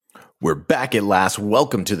We're back at last.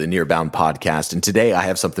 Welcome to the Nearbound podcast. And today I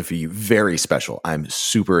have something for you very special. I'm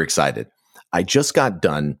super excited. I just got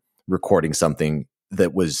done recording something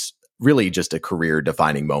that was really just a career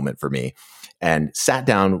defining moment for me and sat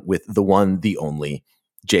down with the one, the only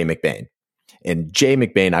Jay McBain. And Jay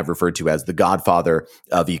McBain, I've referred to as the godfather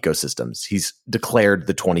of ecosystems. He's declared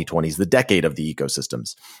the 2020s the decade of the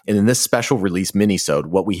ecosystems. And in this special release minisode,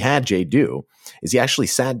 what we had Jay do is he actually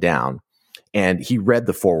sat down and he read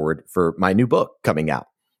the foreword for my new book coming out,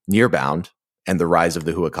 Nearbound and the Rise of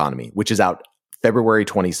the Who Economy, which is out February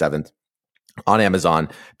 27th on Amazon,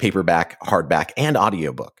 paperback, hardback, and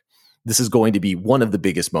audiobook. This is going to be one of the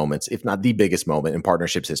biggest moments, if not the biggest moment in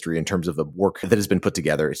partnerships history in terms of the work that has been put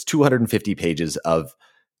together. It's 250 pages of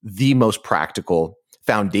the most practical,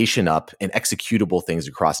 foundation up and executable things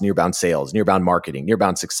across Nearbound sales, Nearbound marketing,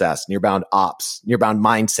 Nearbound success, Nearbound ops, Nearbound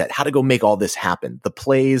mindset, how to go make all this happen, the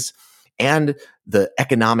plays, and the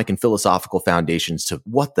economic and philosophical foundations to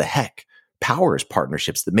what the heck powers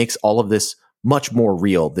partnerships that makes all of this much more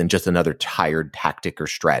real than just another tired tactic or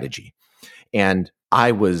strategy. And I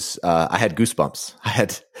had goosebumps. I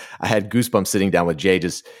had goosebumps sitting down with Jay,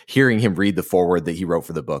 just hearing him read the foreword that he wrote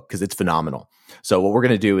for the book, because it's phenomenal. So what we're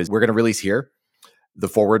going to do is we're going to release here the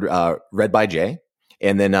foreword read by Jay.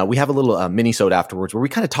 And then we have a little mini-sode afterwards where we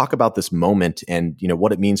kind of talk about this moment and, you know,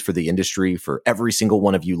 what it means for the industry, for every single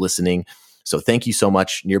one of you listening. So thank you so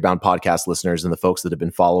much, Nearbound podcast listeners and the folks that have been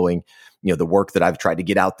following, you know, the work that I've tried to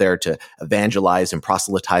get out there to evangelize and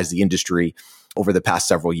proselytize the industry over the past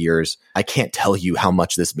several years. I can't tell you how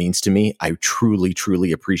much this means to me. I truly,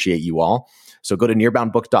 truly appreciate you all. So go to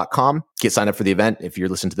nearboundbook.com, get signed up for the event if you're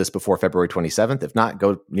listening to this before February 27th. If not,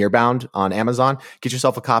 go Nearbound on Amazon, get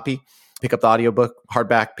yourself a copy. Pick up the audiobook,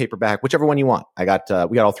 hardback, paperback, whichever one you want. We got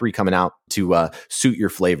all three coming out to suit your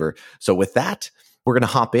flavor. So with that, we're going to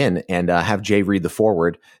hop in and have Jay read the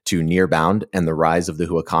foreword to Nearbound and the Rise of the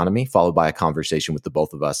Who Economy, followed by a conversation with the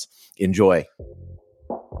both of us. Enjoy.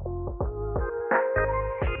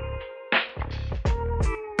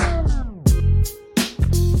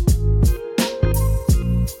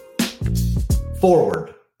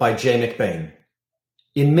 Foreword by Jay McBain.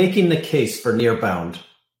 In making the case for Nearbound,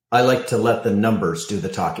 I like to let the numbers do the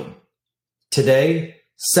talking. Today,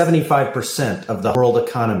 75% of the world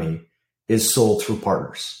economy is sold through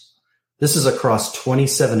partners. This is across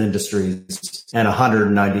 27 industries and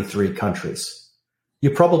 193 countries. You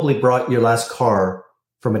probably brought your last car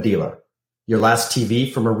from a dealer, your last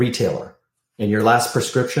TV from a retailer, and your last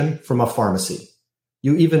prescription from a pharmacy.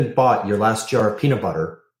 You even bought your last jar of peanut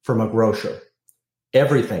butter from a grocer.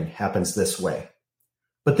 Everything happens this way.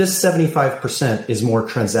 But this 75% is more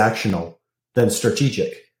transactional than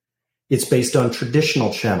strategic. It's based on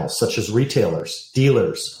traditional channels such as retailers,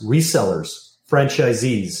 dealers, resellers,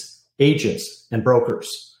 franchisees, agents, and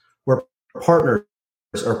brokers, where partners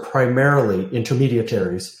are primarily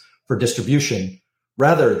intermediaries for distribution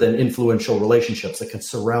rather than influential relationships that can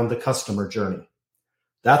surround the customer journey.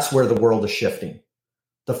 That's where the world is shifting.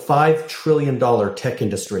 The $5 trillion tech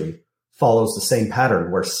industry follows the same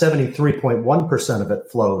pattern, where 73.1% of it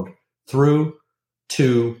flowed through,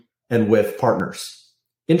 to, and with partners.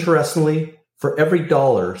 Interestingly, for every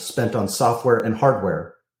dollar spent on software and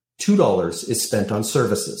hardware, $2 is spent on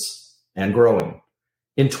services, and growing.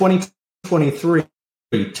 In 2023,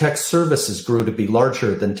 tech services grew to be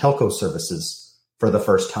larger than telco services for the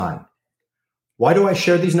first time. Why do I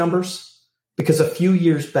share these numbers? Because a few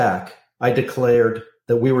years back, I declared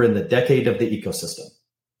that we were in the decade of the ecosystem.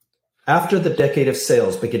 After the decade of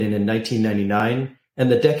sales beginning in 1999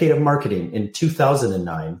 and the decade of marketing in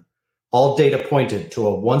 2009, all data pointed to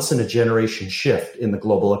a once-in-a-generation shift in the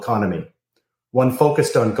global economy, one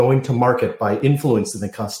focused on going to market by influencing the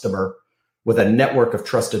customer with a network of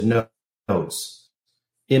trusted nodes.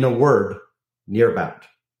 In a word, Nearbound.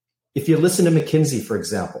 If you listen to McKinsey, for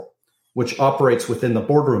example, which operates within the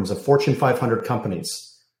boardrooms of Fortune 500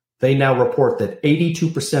 companies, they now report that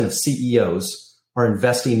 82% of CEOs are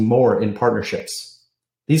investing more in partnerships.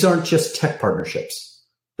 These aren't just tech partnerships.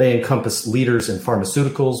 They encompass leaders in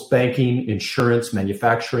pharmaceuticals, banking, insurance,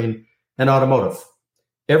 manufacturing, and automotive.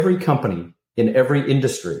 Every company in every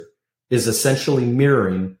industry is essentially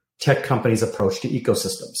mirroring tech companies' approach to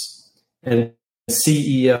ecosystems. And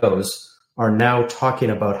CEOs are now talking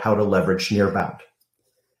about how to leverage Nearbound.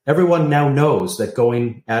 Everyone now knows that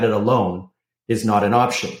going at it alone is not an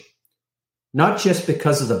option. Not just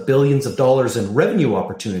because of the billions of dollars in revenue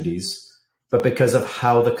opportunities, but because of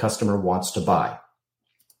how the customer wants to buy.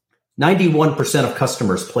 91% of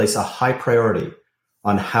customers place a high priority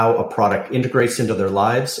on how a product integrates into their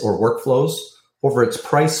lives or workflows over its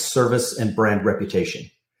price, service, and brand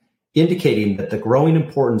reputation, indicating that the growing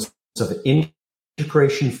importance of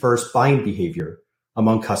integration first buying behavior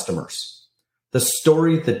among customers. The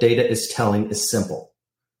story the data is telling is simple.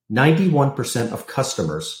 91% of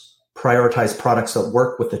customers prioritize products that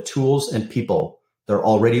work with the tools and people they're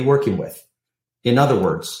already working with. In other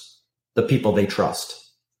words, the people they trust.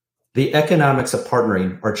 The economics of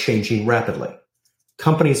partnering are changing rapidly.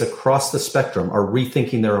 Companies across the spectrum are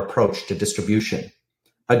rethinking their approach to distribution,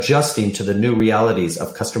 adjusting to the new realities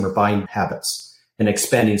of customer buying habits, and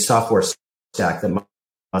expanding software stack that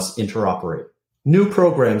must interoperate. New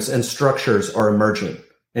programs and structures are emerging,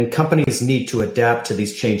 and companies need to adapt to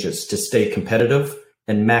these changes to stay competitive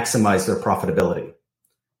and maximize their profitability.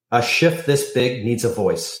 A shift this big needs a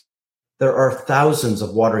voice. There are thousands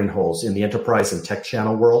of watering holes in the enterprise and tech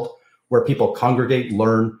channel world where people congregate,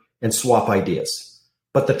 learn, and swap ideas.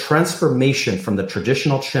 But the transformation from the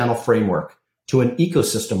traditional channel framework to an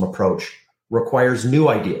ecosystem approach requires new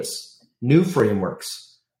ideas, new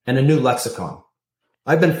frameworks, and a new lexicon.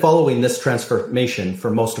 I've been following this transformation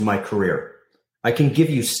for most of my career. I can give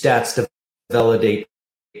you stats to validate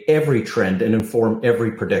every trend and inform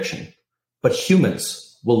every prediction. But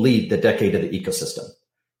humans will lead the decade of the ecosystem.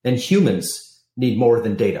 And humans need more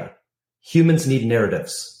than data. Humans need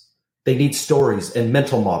narratives. They need stories and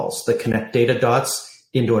mental models that connect data dots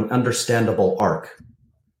into an understandable arc.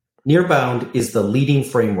 Nearbound is the leading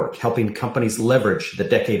framework helping companies leverage the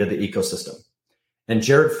decade of the ecosystem. And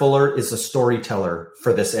Jared Fuller is a storyteller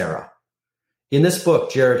for this era. In this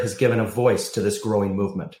book, Jared has given a voice to this growing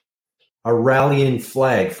movement, a rallying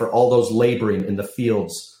flag for all those laboring in the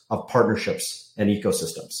fields of partnerships and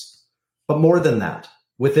ecosystems. But more than that,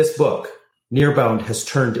 with this book, Nearbound has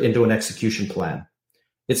turned into an execution plan.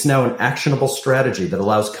 It's now an actionable strategy that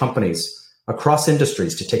allows companies across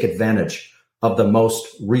industries to take advantage of the most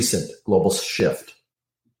recent global shift.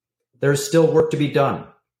 There is still work to be done,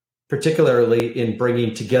 particularly in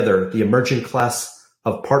bringing together the emerging class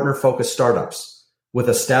of partner-focused startups with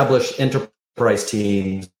established enterprise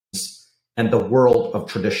teams and the world of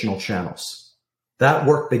traditional channels. That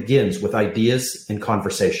work begins with ideas and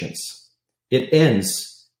conversations. It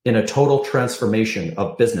ends in a total transformation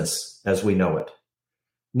of business as we know it.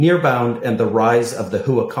 Nearbound and the rise of the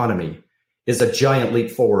who economy is a giant leap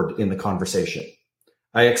forward in the conversation.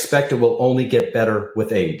 I expect it will only get better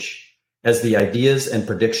with age, as the ideas and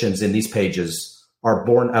predictions in these pages are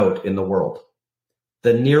borne out in the world.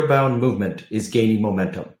 The Nearbound movement is gaining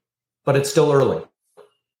momentum, but it's still early.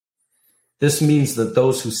 This means that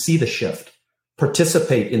those who see the shift,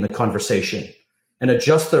 participate in the conversation, and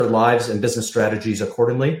adjust their lives and business strategies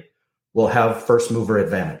accordingly will have first mover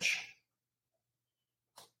advantage.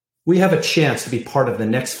 We have a chance to be part of the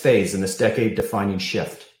next phase in this decade-defining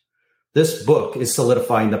shift. This book is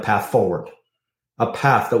solidifying the path forward, a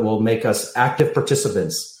path that will make us active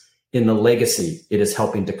participants in the legacy it is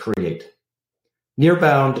helping to create.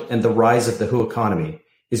 Nearbound and the rise of the who economy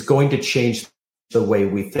is going to change the way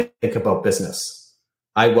we think about business.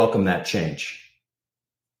 I welcome that change.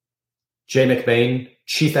 Jay McBain,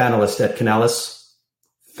 Chief Analyst at Canalys,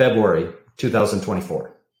 February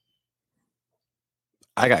 2024.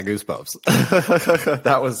 I got goosebumps.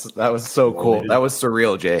 That was so cool. That was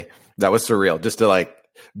surreal, Jay. That was surreal. Just to like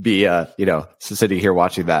be, sitting here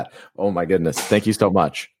watching that. Oh my goodness. Thank you so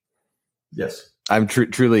much. Yes. I'm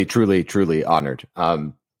truly honored.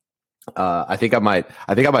 I think I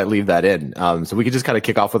might leave that in. So we could just kind of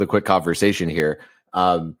kick off with a quick conversation here.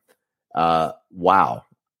 Wow.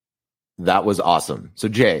 That was awesome. So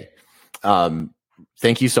Jay,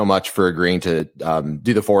 thank you so much for agreeing to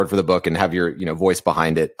do the forward for the book and have your voice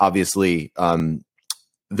behind it. Obviously,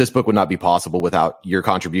 this book would not be possible without your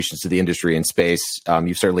contributions to the industry and space.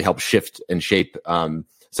 You've certainly helped shift and shape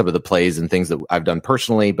some of the plays and things that I've done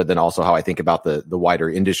personally, but then also how I think about the wider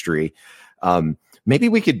industry. Maybe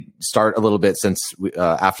we could start a little bit since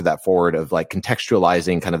after that forward of like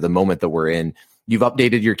contextualizing kind of the moment that we're in. You've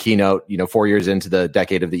updated your keynote, 4 years into the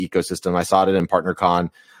decade of the ecosystem. I saw it in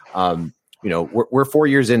PartnerCon. We're 4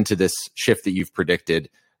 years into this shift that you've predicted.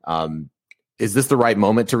 Is this the right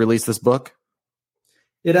moment to release this book?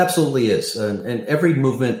 It absolutely is. And every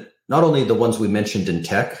movement, not only the ones we mentioned in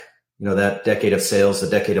tech, that decade of sales, the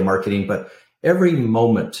decade of marketing, but every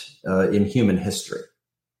moment in human history,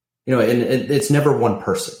 and it's never one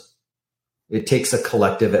person. It takes a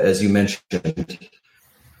collective, as you mentioned,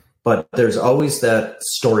 but there's always that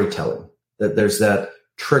storytelling, that there's that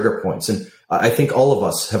trigger points. And I think all of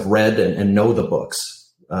us have read and know the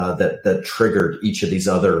books that triggered each of these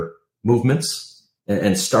other movements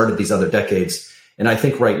and started these other decades. And I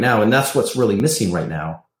think right now, and that's what's really missing right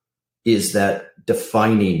now, is that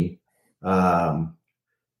defining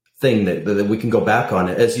thing that we can go back on.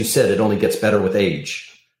 As you said, it only gets better with age.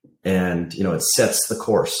 and, it sets the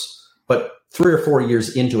course. But 3 or 4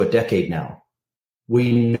 years into a decade now,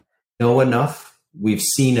 we know enough, we've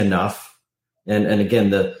seen enough. And again,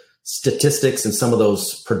 the statistics and some of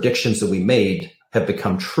those predictions that we made have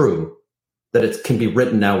become true, that it can be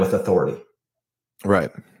written now with authority.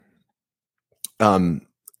 Right.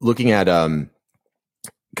 Looking at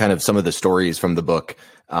kind of some of the stories from the book,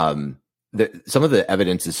 some of the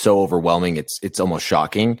evidence is so overwhelming, it's almost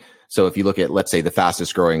shocking. So if you look at, let's say, the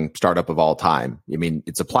fastest growing startup of all time, I mean,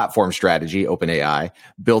 it's a platform strategy, OpenAI,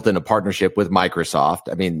 built in a partnership with Microsoft.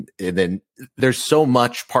 I mean, and then there's so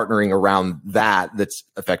much partnering around that's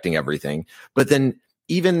affecting everything. But then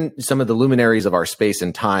even some of the luminaries of our space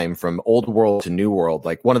and time, from old world to new world,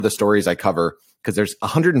 like one of the stories I cover, because there's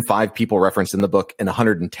 105 people referenced in the book and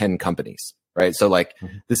 110 companies, right? So like,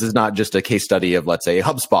 this is not just a case study of, let's say,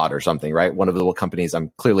 HubSpot or something, right? One of the companies I'm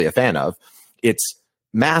clearly a fan of. It's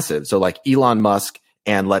massive. So like Elon Musk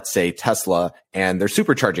and, let's say, Tesla and their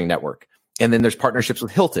supercharging network. And then there's partnerships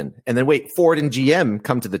with Hilton. And then Ford and GM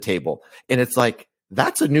come to the table. And it's like,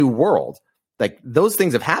 that's a new world. Like, those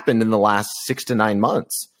things have happened in the last 6 to 9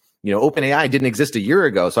 months. OpenAI didn't exist a year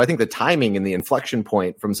ago. So I think the timing and the inflection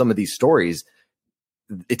point from some of these stories,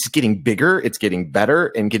 it's getting bigger, it's getting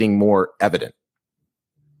better, and getting more evident.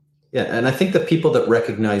 Yeah. And I think the people that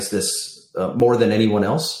recognize this more than anyone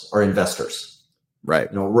else are investors. Right.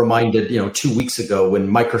 Reminded, 2 weeks ago when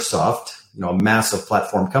Microsoft, a massive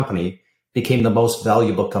platform company, became the most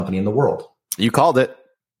valuable company in the world. You called it.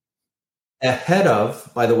 Ahead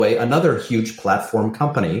of, by the way, another huge platform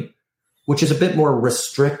company, which is a bit more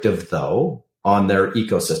restrictive, though, on their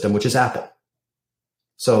ecosystem, which is Apple.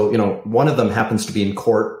 So, one of them happens to be in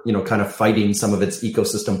court, kind of fighting some of its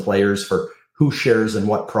ecosystem players for who shares and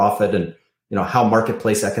what profit and, how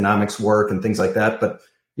marketplace economics work and things like that. But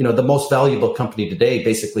the most valuable company today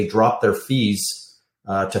basically dropped their fees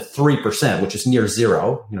to 3%, which is near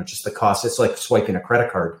zero, just the cost. It's like swiping a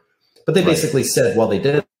credit card. But they basically said, while they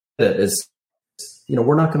did it, is,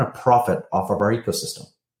 we're not going to profit off of our ecosystem.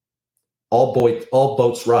 All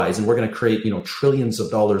boats rise, and we're going to create, trillions of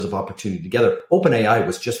dollars of opportunity together. OpenAI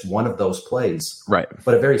was just one of those plays, right?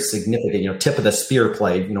 But a very significant, tip of the spear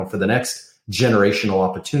play, for the next generational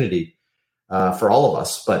opportunity for all of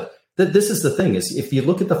us. But this is the thing: is if you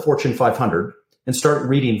look at the Fortune 500 and start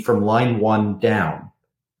reading from line 1 down,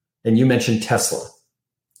 and you mentioned Tesla,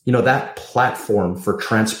 that platform for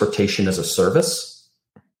transportation as a service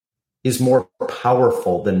is more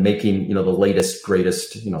powerful than making, the latest,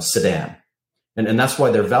 greatest, sedan. And that's why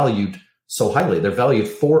they're valued so highly. They're valued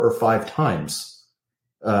 4 or 5 times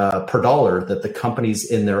per dollar that the companies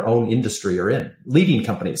in their own industry are in. Leading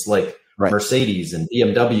companies like Mercedes and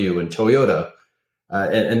BMW and Toyota.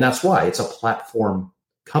 And that's why it's a platform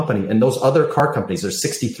company. And those other car companies, there's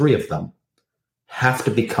 63 of them, have to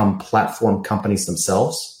become platform companies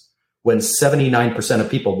themselves, when 79% of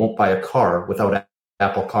people won't buy a car without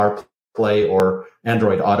Apple CarPlay or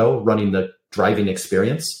Android Auto running the driving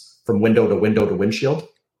experience from window to window to windshield.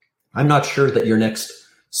 I'm not sure that your next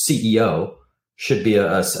CEO should be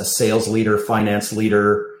a sales leader, finance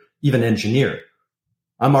leader, even engineer.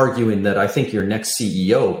 I'm arguing that I think your next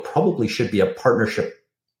CEO probably should be a partnership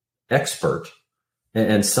expert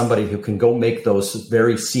and somebody who can go make those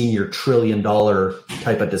very senior $1 trillion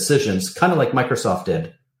type of decisions, kind of like Microsoft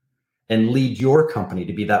did, and lead your company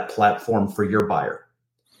to be that platform for your buyer.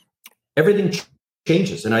 Everything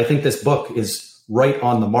changes. And I think this book is right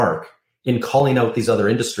on the mark in calling out these other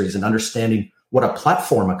industries and understanding what a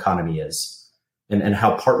platform economy is and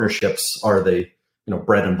how partnerships are the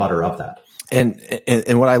bread and butter of that.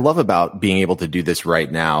 And what I love about being able to do this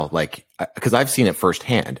right now, like, because I've seen it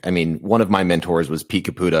firsthand. I mean, one of my mentors was Pete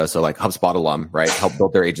Caputa, so like HubSpot alum, right? Helped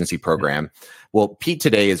build their agency program. Well, Pete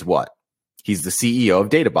today is what? He's the CEO of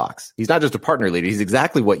DataBox. He's not just a partner leader. He's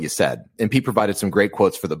exactly what you said. And Pete provided some great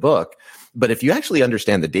quotes for the book. But if you actually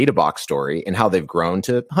understand the DataBox story and how they've grown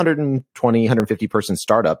to 120, 150 person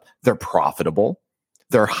startup, they're profitable,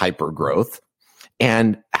 they're hyper growth,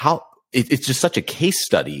 and how it's just such a case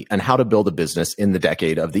study on how to build a business in the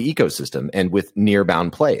decade of the ecosystem and with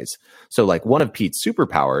nearbound plays. So like one of Pete's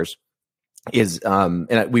superpowers is,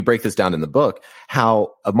 and we break this down in the book,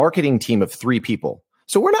 how a marketing team of 3 people.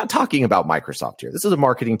 So we're not talking about Microsoft here. This is a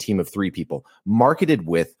marketing team of 3 people marketed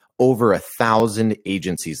with over 1,000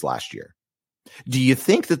 agencies last year. Do you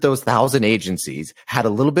think that those 1,000 agencies had a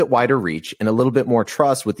little bit wider reach and a little bit more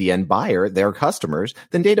trust with the end buyer, their customers,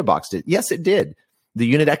 than DataBox did? Yes, it did. The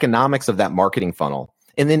unit economics of that marketing funnel,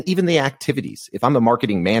 and then even the activities. If I'm a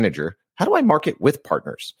marketing manager, how do I market with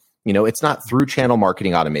partners? It's not through channel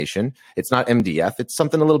marketing automation. It's not MDF. It's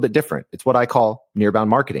something a little bit different. It's what I call nearbound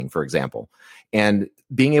marketing, for example. And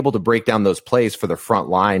being able to break down those plays for the front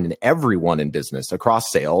line and everyone in business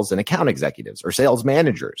across sales and account executives or sales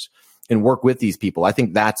managers and work with these people. I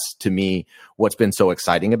think that's, to me, what's been so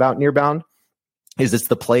exciting about Nearbound is it's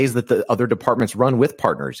the plays that the other departments run with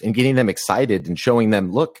partners and getting them excited and showing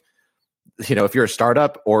them, look, if you're a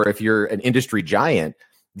startup or if you're an industry giant,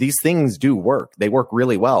 these things do work. They work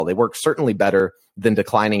really well. They work certainly better than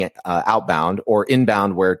declining outbound or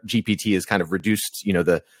inbound, where GPT has kind of reduced,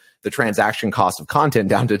 the transaction cost of content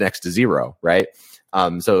down to next to zero, right?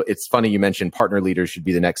 So it's funny you mentioned partner leaders should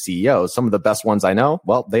be the next CEOs. Some of the best ones I know,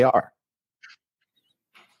 well, they are.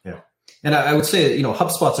 Yeah. And I would say,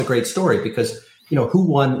 HubSpot's a great story because, who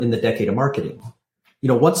won in the decade of marketing?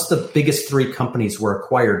 Once the biggest three companies were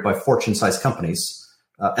acquired by Fortune-sized companies,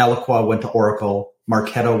 Eloqua went to Oracle,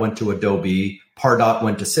 Marketo went to Adobe, Pardot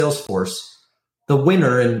went to Salesforce. The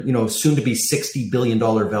winner and, soon to be $60 billion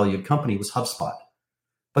valued company was HubSpot.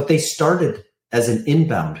 But they started as an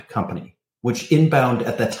inbound company, which inbound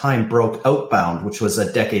at that time broke outbound, which was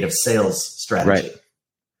a decade of sales strategy. Right.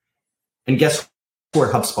 And guess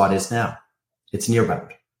where HubSpot is now? It's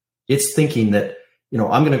nearbound. It's thinking that,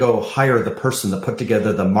 I'm going to go hire the person that put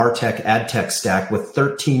together the MarTech ad tech stack with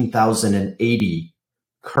 13,080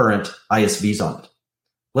 current ISVs on it.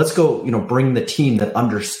 Let's go, bring the team that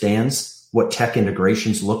understands what tech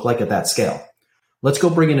integrations look like at that scale. Let's go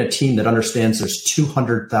bring in a team that understands there's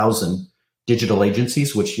 200,000 digital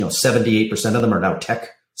agencies, which, 78% of them are now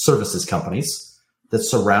tech services companies that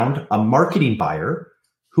surround a marketing buyer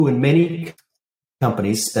who in many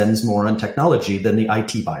companies spends more on technology than the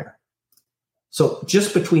IT buyer. So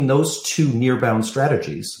just between those two nearbound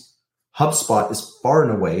strategies, HubSpot is far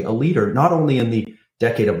and away a leader, not only in the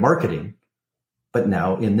decade of marketing, but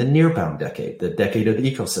now in the nearbound decade, the decade of the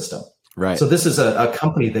ecosystem. Right. So this is a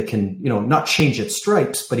company that can, not change its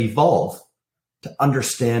stripes, but evolve to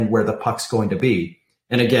understand where the puck's going to be.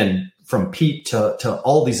 And again, from Pete to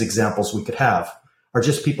all these examples we could have are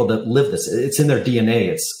just people that live this. It's in their DNA.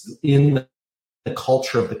 It's in the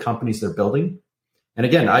culture of the companies they're building. And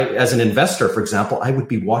again, as an investor, for example, I would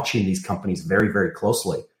be watching these companies very, very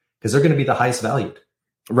closely because they're going to be the highest valued.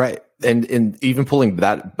 Right. And even pulling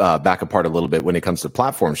that back apart a little bit when it comes to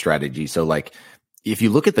platform strategy. So like, if you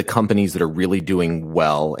look at the companies that are really doing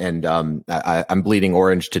well, and I'm bleeding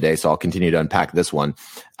orange today, so I'll continue to unpack this one.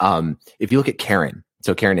 If you look at Karen,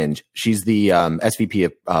 so Karen Inge, she's the SVP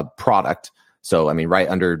of product. So, right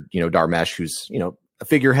under, Dharmesh, who's, a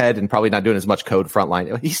figurehead and probably not doing as much code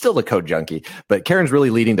frontline. He's still a code junkie, but Karen's really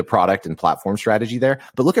leading the product and platform strategy there.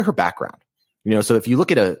 But look at her background. So if you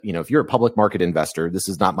look at if you're a public market investor, this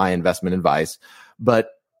is not my investment advice, but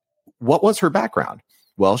what was her background?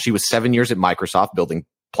 Well, she was 7 years at Microsoft building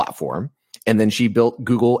platform, and then she built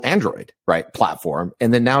Google Android, right? Platform.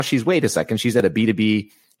 And then now she's at a B2B,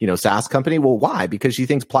 SaaS company. Well, why? Because she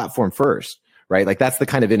thinks platform first, right? Like that's the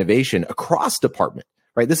kind of innovation across department,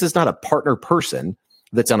 right? This is not a partner person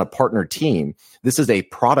that's on a partner team. This is a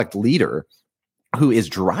product leader who is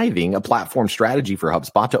driving a platform strategy for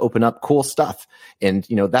HubSpot to open up cool stuff. And,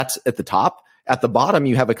 that's at the top. At the bottom,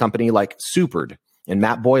 you have a company like Supered and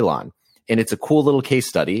Matt Boylan. And it's a cool little case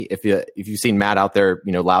study. If you've seen Matt out there,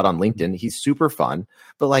 loud on LinkedIn, he's super fun.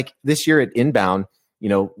 But like this year at Inbound,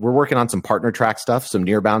 we're working on some partner track stuff, some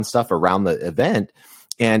nearbound stuff around the event.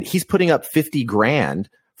 And he's putting up $50,000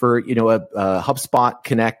 for, a HubSpot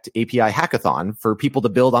Connect API hackathon for people to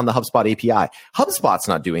build on the HubSpot API. HubSpot's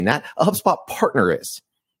not doing that. A HubSpot partner is,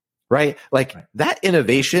 right? Like that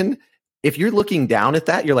innovation, if you're looking down at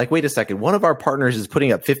that, you're like, wait a second, one of our partners is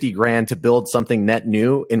putting up $50,000 to build something net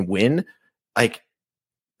new and win. Like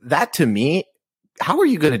that to me, how are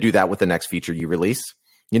you going to do that with the next feature you release?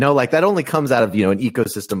 Like that only comes out of, an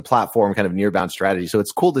ecosystem platform kind of nearbound strategy. So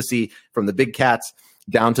it's cool to see from the big cats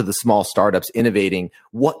down to the small startups innovating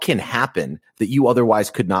what can happen that you otherwise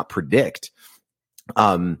could not predict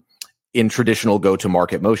in traditional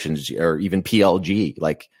go-to-market motions or even PLG.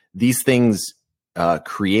 Like these things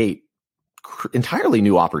create entirely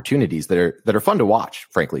new opportunities that are fun to watch,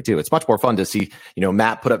 frankly, too. It's much more fun to see,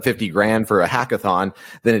 Matt put up $50,000 for a hackathon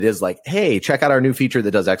than it is like, hey, check out our new feature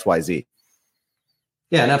that does XYZ.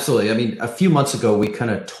 Yeah, and absolutely. A few months ago, we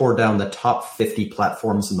kind of tore down the top 50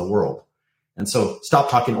 platforms in the world. And so stop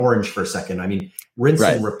talking orange for a second. Rinse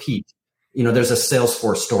and repeat. There's a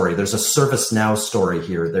Salesforce story. There's a ServiceNow story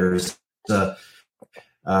here. There's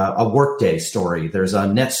a Workday story. There's a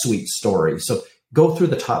NetSuite story. So go through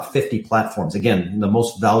the top 50 platforms. Again, the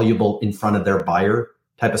most valuable in front of their buyer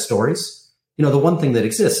type of stories. The one thing that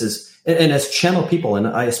exists is, and as channel people, and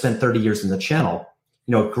I spent 30 years in the channel,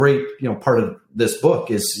 great, part of this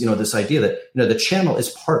book is, this idea that, the channel is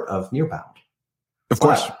part of Nearbound. Of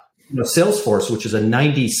course. Salesforce, which is a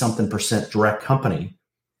 90-something% direct company,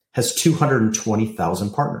 has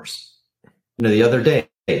 220,000 partners. The other day,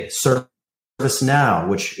 ServiceNow,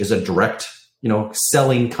 which is a direct,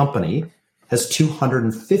 selling company, has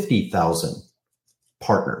 250,000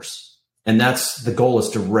 partners. And that's the goal, is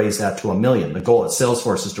to raise that to 1 million. The goal at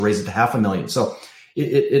Salesforce is to raise it to 500,000. So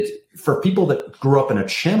it for people that grew up in a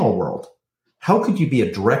channel world, how could you be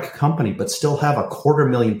a direct company but still have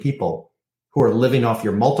 250,000 people who are living off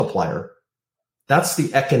your multiplier? That's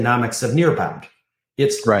the economics of Nearbound.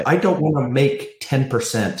 It's right. I don't want to make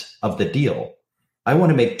 10% of the deal. I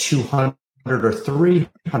want to make 200 or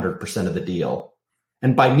 300% of the deal.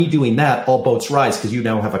 And by me doing that, all boats rise, because you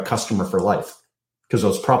now have a customer for life, because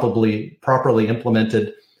those properly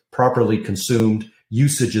implemented, properly consumed,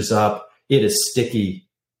 usage is up. It is sticky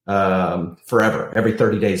forever, every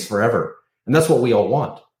 30 days, forever. And that's what we all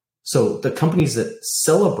want. So the companies that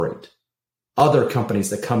celebrate other companies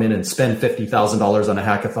that come in and spend $50,000 on a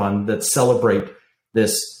hackathon, that celebrate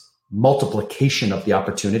this multiplication of the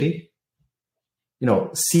opportunity,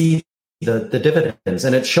 see the dividends.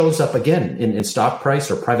 And it shows up again in stock price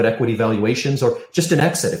or private equity valuations, or just an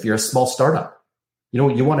exit. If you're a small startup,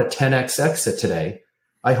 you want a 10x exit today.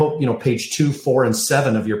 I hope, page 2, 4, and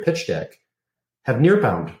 7 of your pitch deck have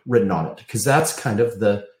Nearbound written on it, because that's kind of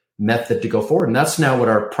the method to go forward. And that's now what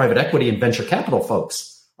our private equity and venture capital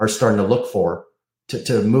folks are starting to look for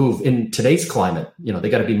to move in today's climate. They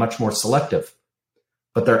got to be much more selective,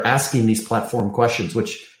 but they're asking these platform questions,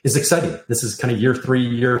 which is exciting. This is kind of year 3,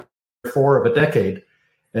 year 4 of a decade,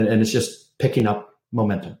 and it's just picking up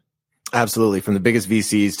momentum. Absolutely. From the biggest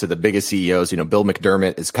VCs to the biggest CEOs, Bill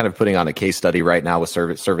McDermott is kind of putting on a case study right now with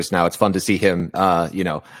ServiceNow. It's fun to see him,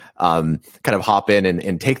 kind of hop in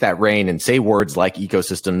and take that reign and say words like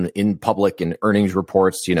ecosystem in public and earnings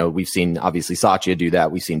reports. We've seen obviously Satya do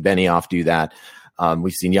that. We've seen Benioff do that.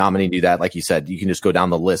 We've seen Yamini do that. Like you said, you can just go down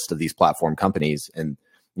the list of these platform companies. And,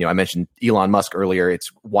 I mentioned Elon Musk earlier.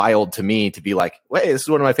 It's wild to me to be like, wait, this is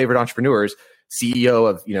one of my favorite entrepreneurs, CEO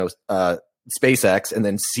of, SpaceX, and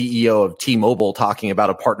then CEO of T-Mobile, talking about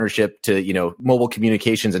a partnership to, mobile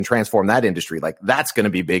communications and transform that industry. Like, that's going to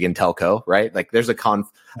be big in telco, right? Like, there's a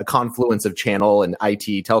confluence of channel and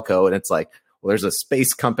IT telco. And it's like, well, there's a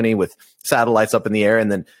space company with satellites up in the air.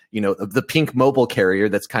 And then, the pink mobile carrier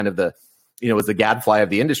that's kind of the, is the gadfly of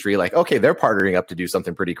the industry. Like, okay, they're partnering up to do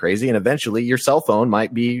something pretty crazy. And eventually your cell phone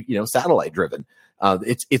might be, satellite driven.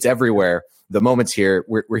 It's everywhere. The moment's here.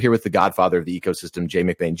 We're here with the godfather of the ecosystem, Jay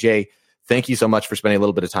McBain. Jay, thank you so much for spending a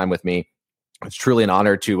little bit of time with me. It's truly an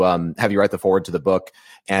honor to have you write the foreword to the book.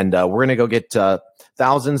 And we're going to go get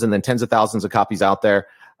thousands and then tens of thousands of copies out there.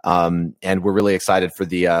 And we're really excited for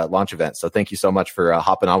the launch event. So thank you so much for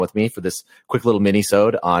hopping on with me for this quick little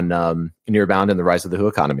mini-sode on Nearbound and the rise of the Who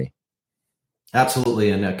economy.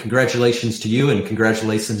 Absolutely. And congratulations to you, and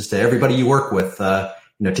congratulations to everybody you work with, to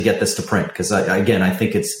get this to print. Because I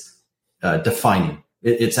think it's defining.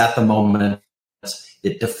 It's at the moment.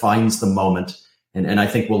 It defines the moment. And I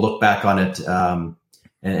think we'll look back on it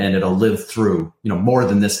and it'll live through, more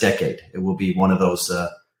than this decade. It will be one of those,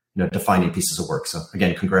 defining pieces of work. So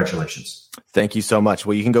again, congratulations. Thank you so much.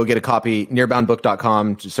 Well, you can go get a copy,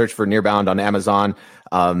 nearboundbook.com, to search for Nearbound on Amazon,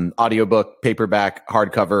 audiobook, paperback,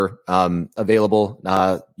 hardcover, available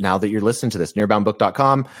now that you're listening to this,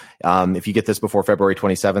 nearboundbook.com. If you get this before February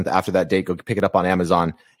 27th, after that date, go pick it up on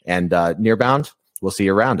Amazon. And Nearbound, we'll see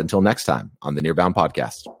you around. Until next time on the Nearbound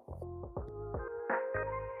podcast.